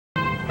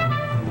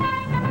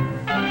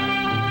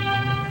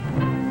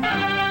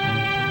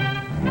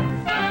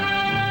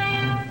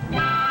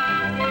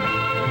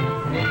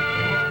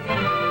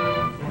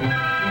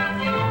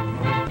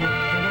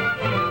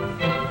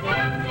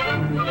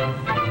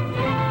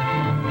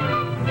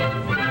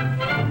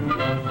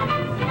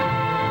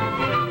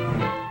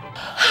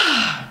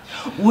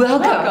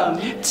Welcome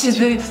to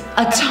the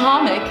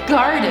Atomic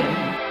Garden.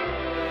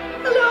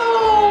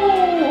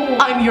 Hello!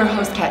 I'm your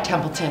host, Kat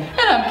Templeton. And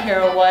I'm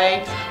Carol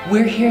White.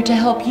 We're here to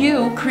help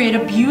you create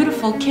a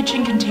beautiful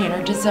kitchen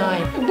container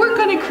design. We're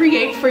going to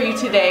create for you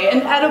today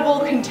an edible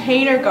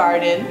container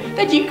garden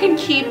that you can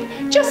keep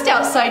just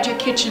outside your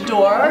kitchen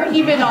door or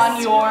even on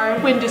your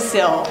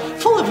windowsill,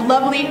 full of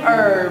lovely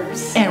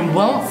herbs. And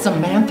won't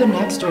Samantha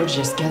next door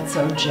just get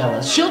so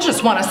jealous? She'll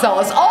just want to sell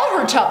us all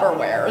her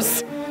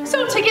Tupperwares.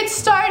 So to get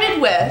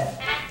started with,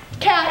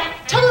 Kat,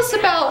 tell us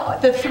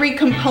about the 3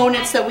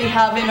 components that we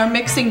have in our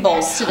mixing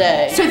bowls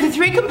today. So the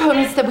 3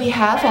 components that we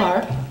have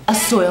are a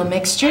soil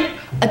mixture,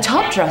 a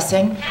top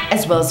dressing,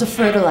 as well as a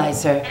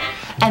fertilizer.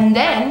 And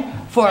then,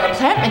 for our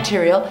plant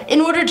material,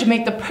 in order to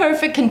make the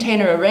perfect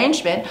container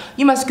arrangement,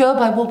 you must go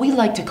by what we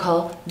like to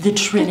call the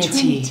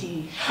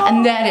Trinity.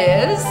 And that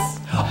is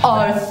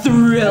our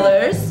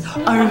thrillers,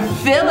 our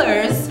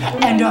fillers,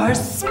 and our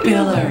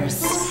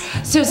spillers.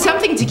 So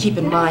something to keep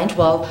in mind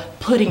while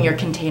putting your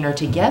container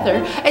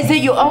together is that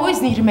you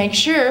always need to make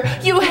sure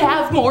you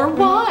have more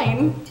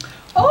wine.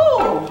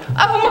 Oh,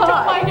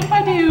 don't mind if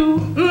I do.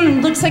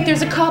 Looks like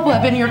there's a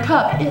cobweb in your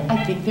cup.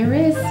 I think there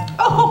is.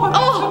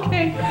 Oh,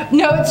 okay.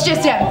 No, it's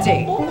just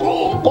empty.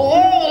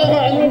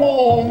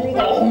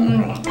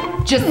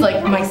 Just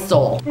like my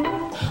soul.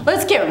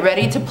 Let's get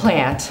ready to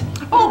plant.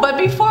 Oh, but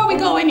before we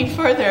go any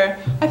further,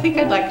 I think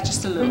I'd like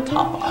just a little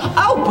top off.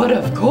 Oh, but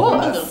of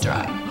course. A little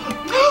dry.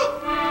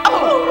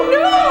 Oh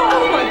no!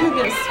 Oh my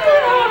goodness.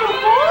 We're out of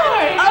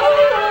wine.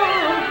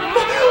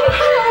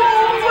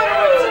 What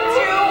are we to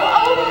do?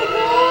 Oh my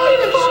God.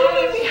 If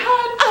only we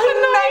had a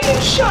knight in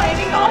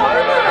shining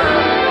armor.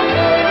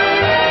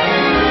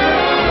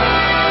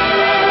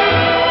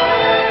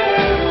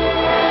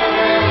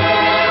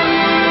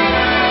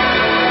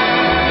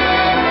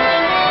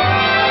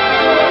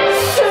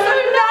 Sir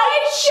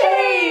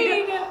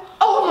Nightshade!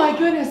 Oh my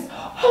goodness.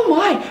 Oh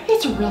my,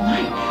 it's a real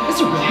knight. It's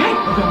a real knight.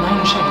 A real knight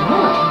in shining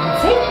armor came and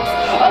saved us.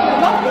 Oh my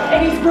God,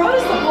 and he's brought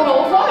us the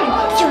bottle of wine.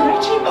 Sir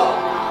Nightshade.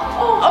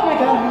 Oh my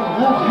God, I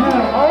love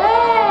him.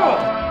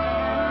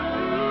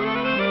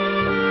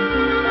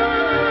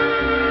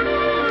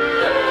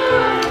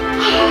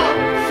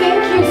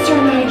 Thank you, Sir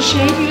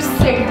Nightshade. You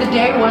saved the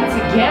day once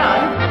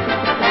again.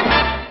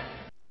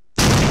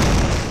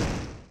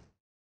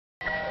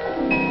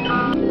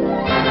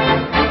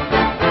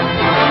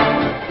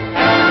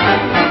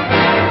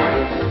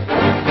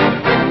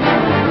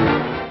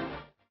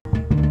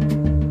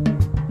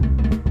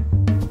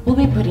 We'll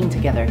be putting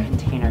together a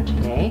container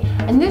today,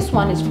 and this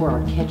one is for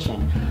our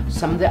kitchen.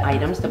 Some of the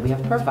items that we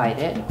have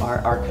provided are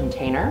our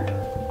container,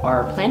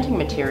 our planting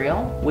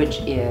material,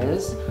 which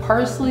is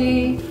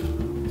parsley,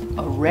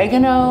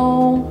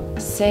 oregano,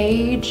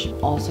 sage.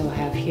 Also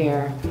have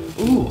here,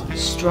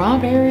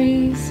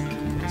 strawberries,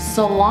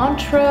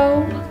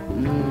 cilantro.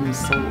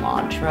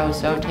 Cilantro,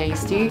 so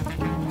tasty.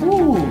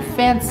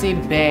 Fancy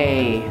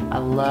bay. I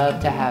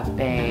love to have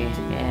bay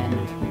in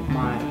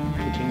my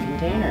kitchen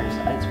containers.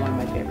 It's one of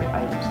my favorite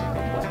items to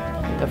cook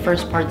with. The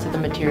first parts of the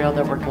material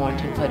that we're going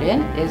to put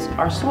in is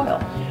our soil.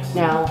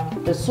 Now,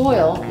 the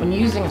soil, when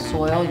using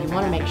soil, you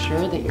want to make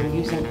sure that you're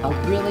using a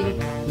really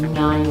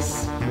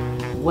nice,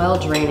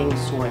 well-draining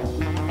soil.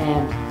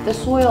 And the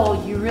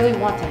soil, you really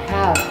want to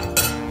have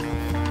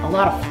a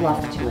lot of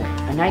fluff to it.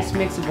 A nice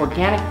mix of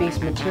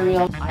organic-based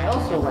material. I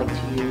also like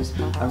to use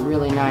a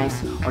really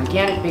nice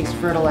organic-based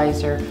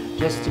fertilizer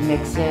just to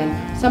mix in.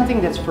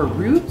 Something that's for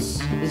roots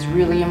is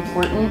really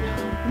important.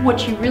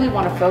 What you really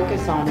want to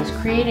focus on is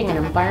creating an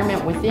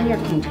environment within your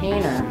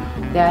container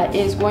that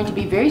is going to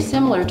be very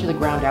similar to the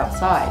ground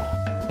outside.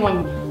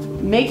 When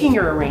making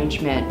your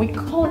arrangement, we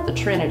call it the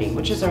Trinity,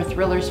 which is our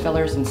thrillers,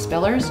 fillers, and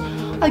spillers.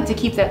 I like to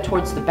keep that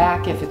towards the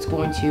back if it's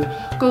going to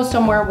go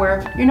somewhere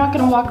where you're not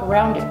going to walk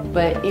around it.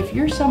 But if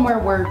you're somewhere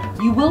where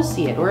you will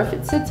see it, or if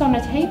it sits on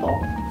a table,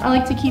 I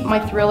like to keep my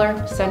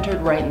thriller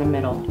centered right in the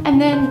middle. And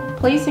then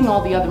placing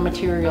all the other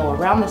material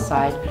around the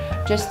side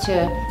just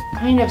to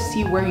kind of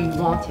see where you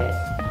want it.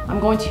 I'm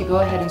going to go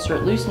ahead and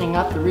start loosening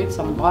up the roots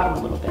on the bottom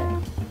a little bit.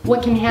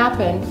 What can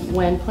happen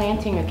when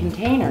planting a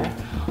container,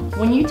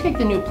 when you take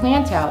the new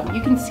plant out, you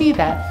can see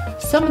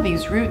that some of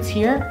these roots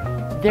here,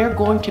 they're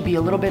going to be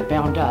a little bit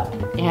bound up.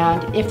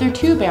 And if they're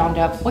too bound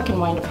up, what can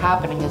wind up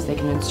happening is they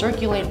can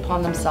circulate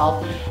upon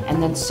themselves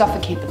and then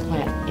suffocate the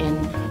plant in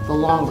the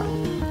long run.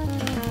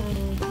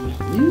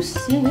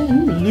 Loosen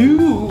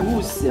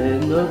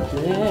the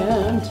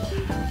plant.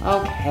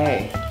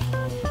 Okay.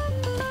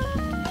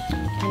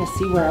 Kind of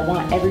see where I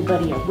want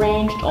everybody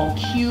arranged, all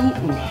cute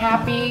and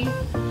happy.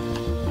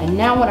 And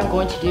now what I'm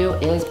going to do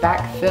is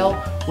backfill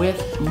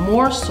with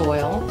more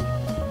soil.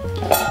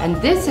 And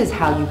this is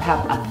how you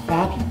have a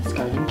fabulous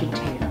garden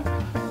container.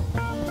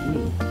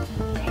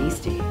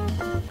 Tasty.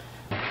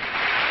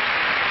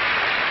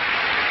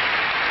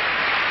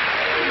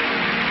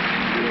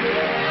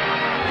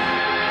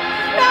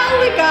 Now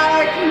we got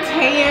our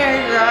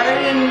container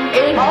garden.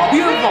 It's all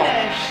beautiful.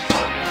 finished.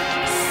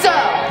 So,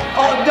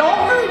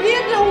 don't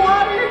forget to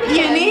water it.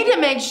 you need to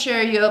make make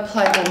sure you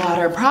apply the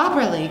water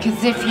properly,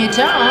 because if you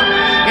don't,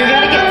 you're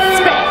gonna get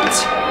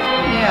spanked.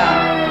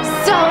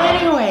 Yeah. So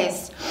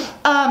anyways,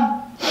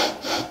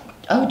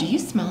 oh, do you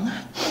smell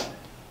that?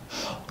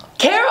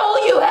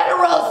 Carol, you had a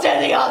roast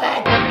in the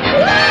oven!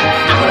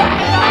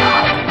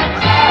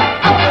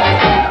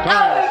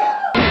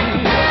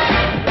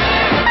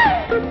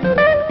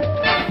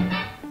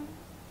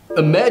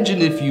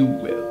 Imagine, if you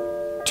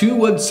will, two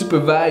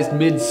unsupervised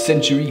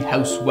mid-century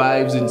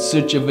housewives in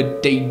search of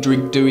a day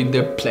drink during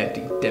their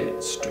planting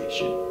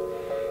demonstration.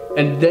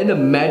 And then a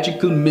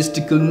magical,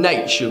 mystical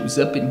knight shows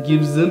up and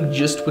gives them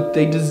just what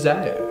they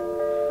desire.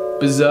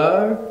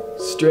 Bizarre,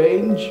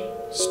 strange,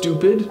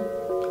 stupid,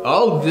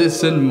 all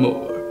this and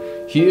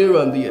more, here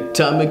on the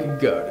Atomic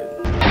Garden.